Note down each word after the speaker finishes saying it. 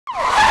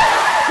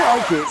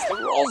Crikey, it's the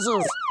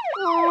Rhosgoch.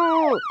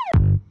 Oh.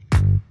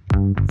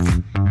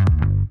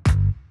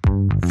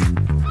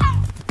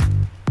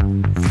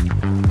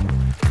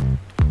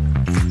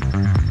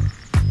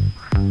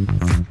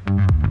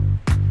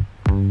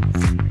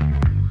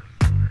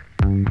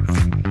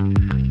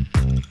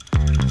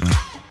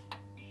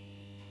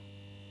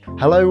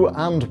 Hello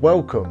and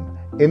welcome.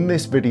 In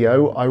this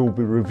video I will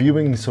be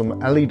reviewing some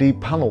LED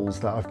panels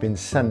that have been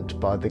sent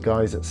by the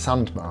guys at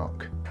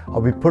Sandmarc. I'll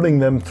be putting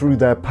them through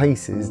their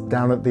paces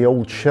down at the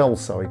old Shell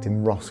site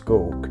in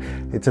Rhosgoch.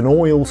 It's an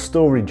oil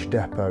storage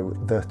depot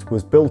that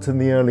was built in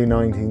the early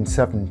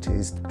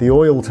 1970s. The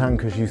oil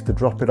tankers used to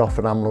drop it off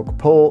at Amlwch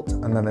port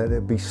and then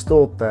it'd be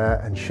stored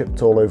there and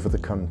shipped all over the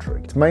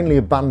country. It's mainly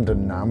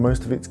abandoned now,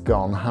 most of it's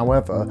gone.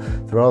 However,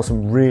 there are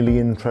some really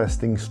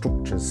interesting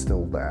structures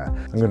still there.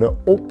 I'm going to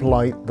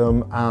uplight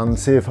them and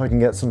see if I can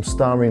get some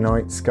starry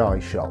night sky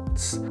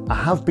shots. I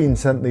have been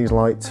sent these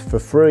lights for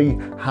free,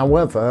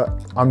 however,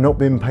 I'm not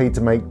being paid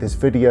to make this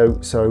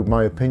video, so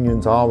my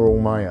opinions are all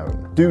my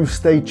own. Do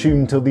stay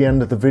tuned till the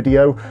end of the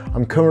video.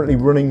 I'm currently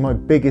running my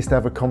biggest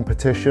ever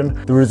competition.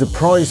 There is a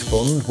prize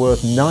fund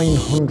worth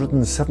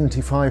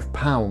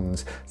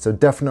 £975, so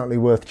definitely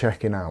worth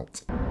checking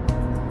out.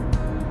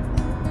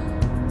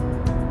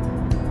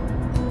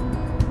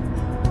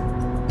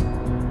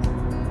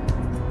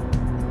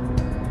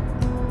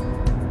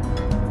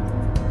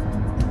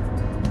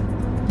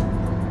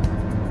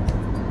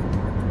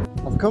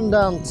 Come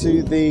down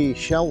to the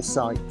Shell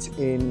site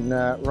in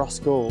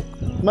Rhosgoch.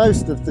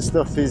 Most of the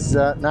stuff is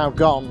now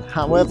gone,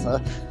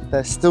 however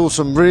there's still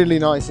some really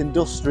nice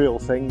industrial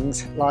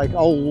things like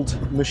old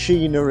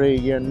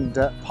machinery and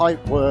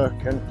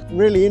pipework and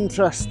really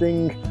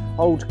interesting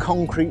old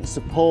concrete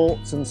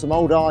supports and some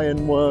old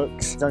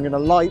ironworks. So I'm going to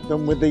light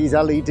them with these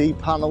LED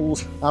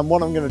panels, and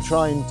what I'm going to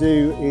try and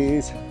do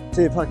is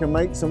see if I can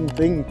make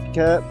something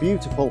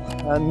beautiful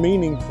and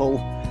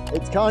meaningful.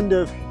 It's kind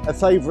of a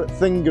favourite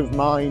thing of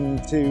mine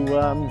to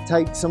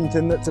take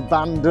something that's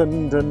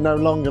abandoned and no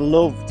longer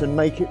loved and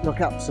make it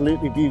look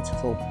absolutely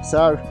beautiful.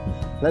 So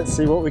let's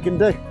see what we can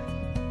do.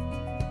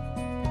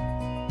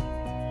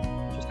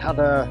 Just had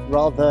a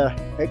rather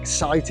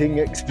exciting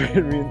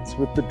experience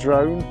with the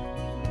drone.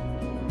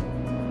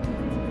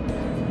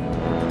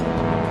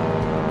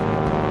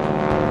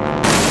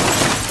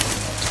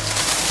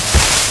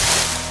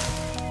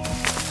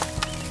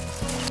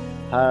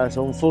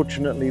 So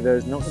unfortunately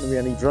there's not going to be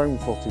any drone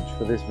footage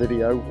for this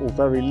video, or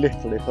very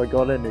little if I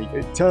got any.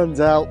 It turns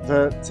out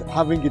that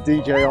having a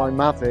DJI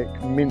Mavic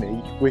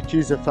Mini, which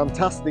is a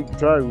fantastic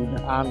drone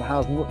and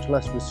has much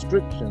less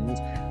restrictions,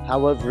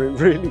 however it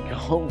really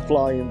can't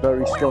fly in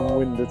very strong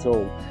wind at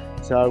all.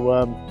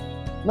 So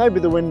maybe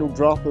the wind will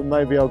drop and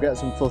maybe I'll get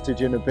some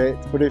footage in a bit,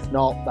 but if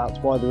not, that's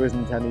why there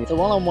isn't any. So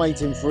while I'm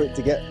waiting for it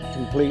to get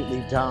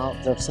completely dark,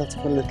 I've set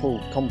up a little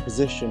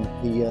composition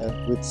here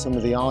with some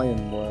of the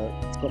ironwork.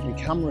 It's got my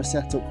camera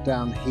set up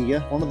down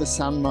here, one of the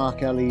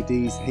Sandmarc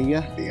LEDs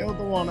here, the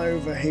other one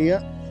over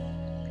here.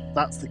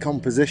 That's the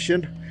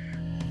composition.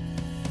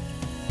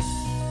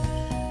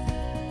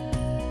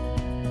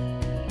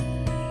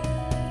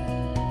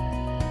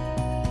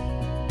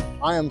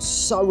 I am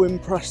so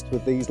impressed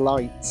with these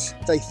lights.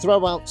 They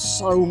throw out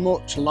so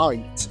much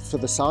light for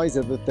the size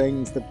of the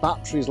things. The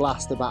batteries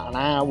last about an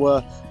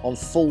hour on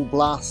full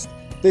blast.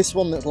 This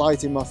one that's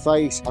lighting my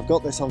face, I've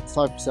got this on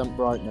 5%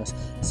 brightness,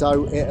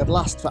 so it'd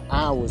last for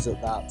hours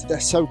at that. They're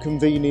so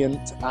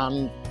convenient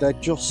and they're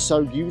just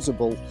so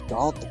usable.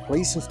 God, the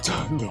police have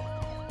turned up.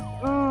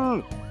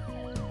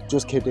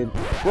 Just kidding.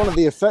 One of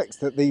the effects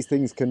that these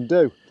things can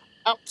do,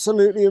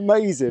 absolutely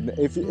amazing.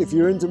 If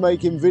you're into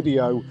making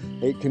video,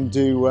 it can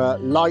do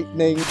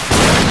lightning,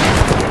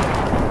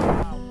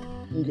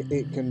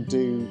 it can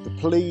do the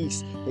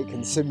police, it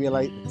can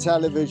simulate the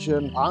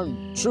television.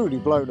 I'm truly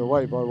blown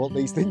away by what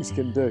these things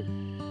can do.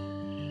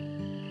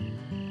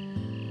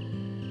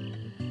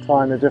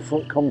 Trying a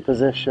different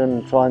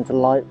composition, trying to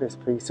light this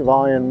piece of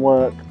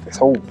ironwork,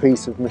 this old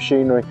piece of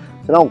machinery.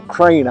 It's an old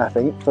crane, I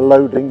think, for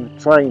loading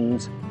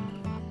trains.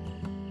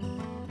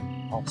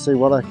 I'll see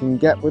what I can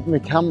get with my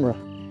camera.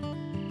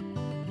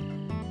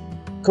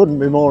 Couldn't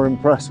be more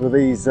impressed with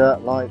these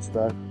lights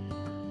though.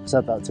 I've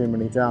said that too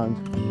many times.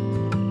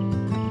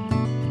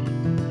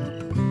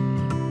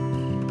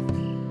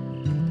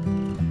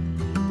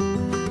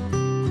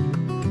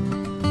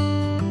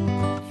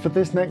 For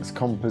this next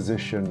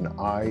composition,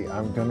 I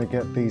am going to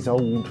get these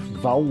old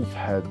valve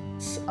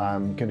heads.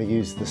 I'm going to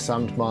use the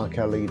Sandmarc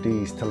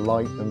LEDs to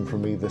light them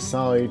from either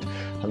side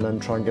and then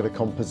try and get a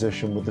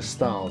composition with the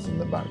stars in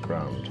the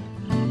background.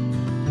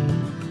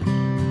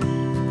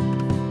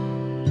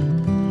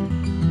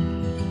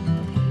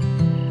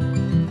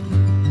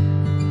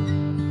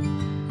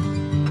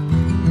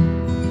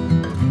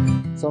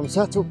 So I'm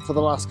set up for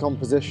the last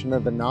composition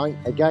of the night.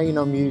 Again,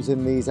 I'm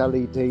using these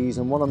LEDs,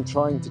 and what I'm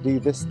trying to do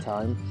this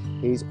time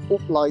is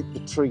uplight the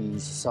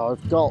trees. So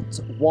I've got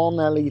one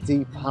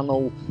LED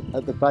panel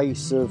at the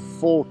base of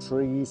 4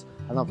 trees,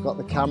 and I've got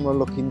the camera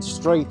looking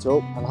straight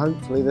up, and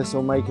hopefully this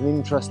will make an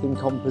interesting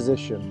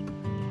composition.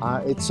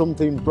 It's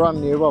something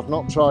brand new, I've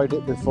not tried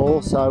it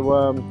before,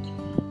 so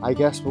I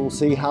guess we'll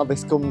see how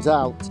this comes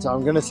out. So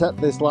I'm going to set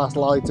this last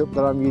light up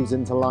that I'm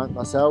using to light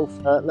myself.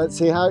 Let's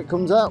see how it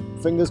comes out,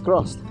 fingers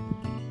crossed.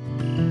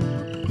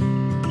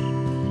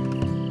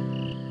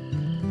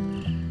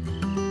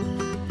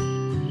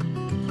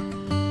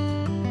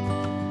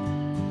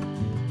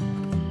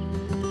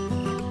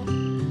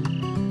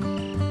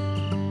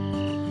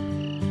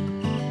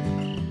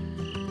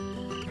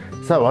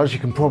 So as you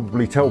can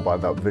probably tell by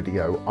that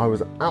video, I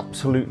was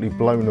absolutely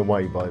blown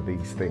away by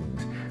these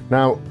things.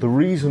 Now the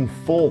reason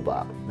for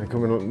that, they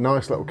come in a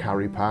nice little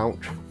carry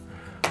pouch,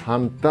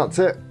 and that's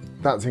it.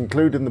 That's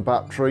including the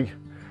battery.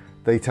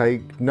 They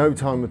take no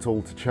time at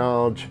all to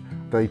charge.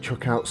 They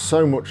chuck out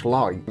so much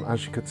light,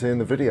 as you could see in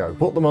the video.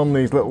 Put them on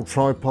these little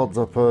tripods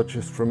I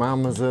purchased from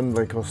Amazon.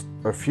 They cost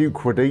a few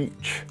quid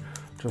each.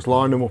 Just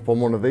line them up on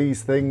one of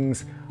these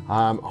things.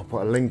 I'll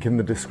put a link in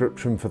the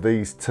description for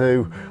these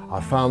too.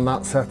 I found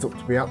that setup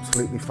to be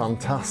absolutely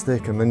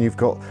fantastic, and then you've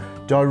got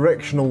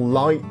directional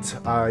light.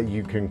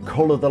 You can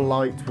colour the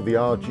light with the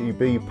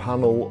RGB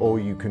panel, or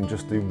you can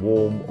just do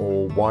warm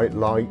or white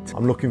light.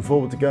 I'm looking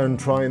forward to going and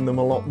trying them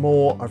a lot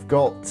more. I've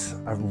got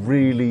a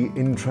really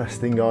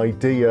interesting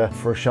idea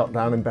for a shot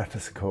down in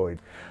Betws.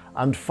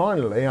 And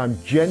finally, I'm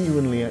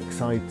genuinely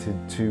excited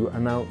to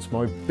announce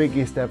my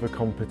biggest ever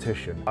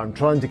competition. I'm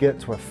trying to get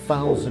to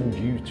 1,000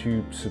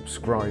 YouTube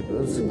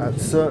subscribers. At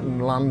certain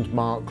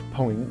landmark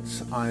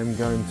points, I am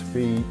going to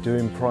be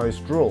doing prize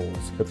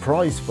draws. The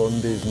prize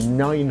fund is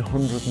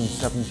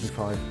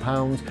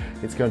 £975.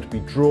 It's going to be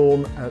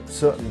drawn at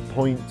certain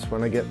points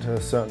when I get to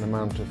a certain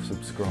amount of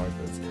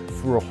subscribers.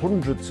 For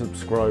 100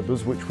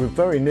 subscribers, which we're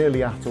very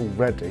nearly at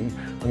already,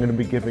 I'm going to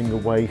be giving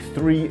away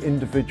 3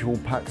 individual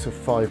packs of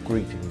 5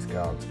 greetings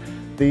cards.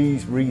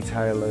 These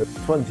retail at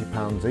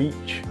 £20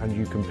 each, and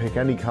you can pick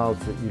any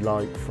cards that you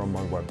like from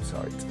my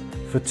website.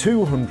 For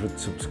 200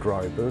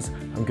 subscribers,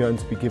 I'm going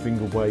to be giving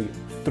away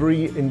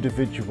 3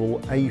 individual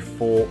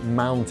A4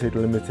 mounted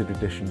limited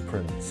edition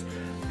prints.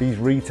 These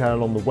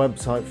retail on the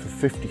website for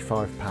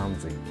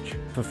 £55 each.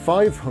 For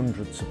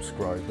 500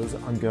 subscribers,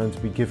 I'm going to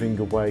be giving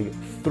away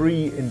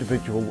 3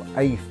 individual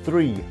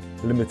A3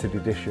 limited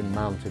edition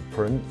mounted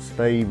prints.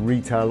 They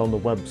retail on the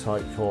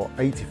website for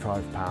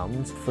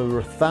 £85.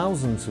 For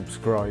 1,000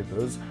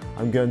 subscribers,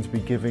 I'm going to be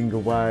giving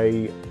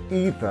away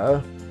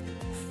either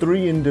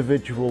 3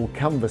 individual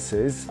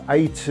canvases,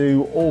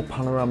 A2 or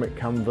panoramic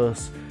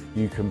canvas.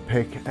 You can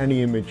pick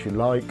any image you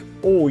like,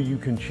 or you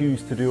can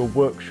choose to do a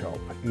workshop,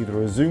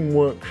 either a Zoom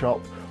workshop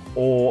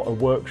or a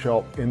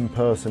workshop in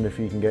person if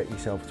you can get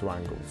yourself to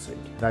Anglesey.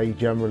 They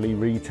generally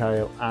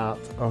retail at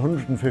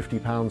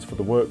 £150 for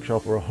the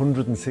workshop or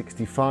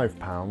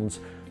 £165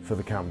 for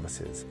the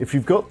canvases. If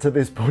you've got to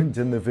this point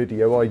in the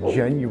video, I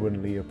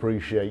genuinely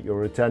appreciate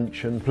your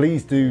attention.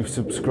 Please do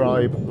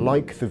subscribe,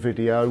 like the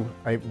video.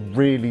 It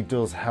really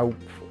does help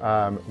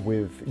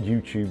with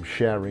YouTube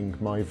sharing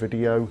my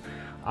video,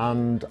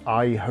 and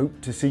I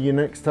hope to see you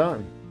next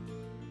time.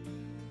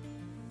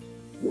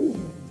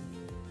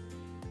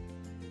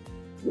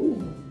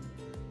 Ooh.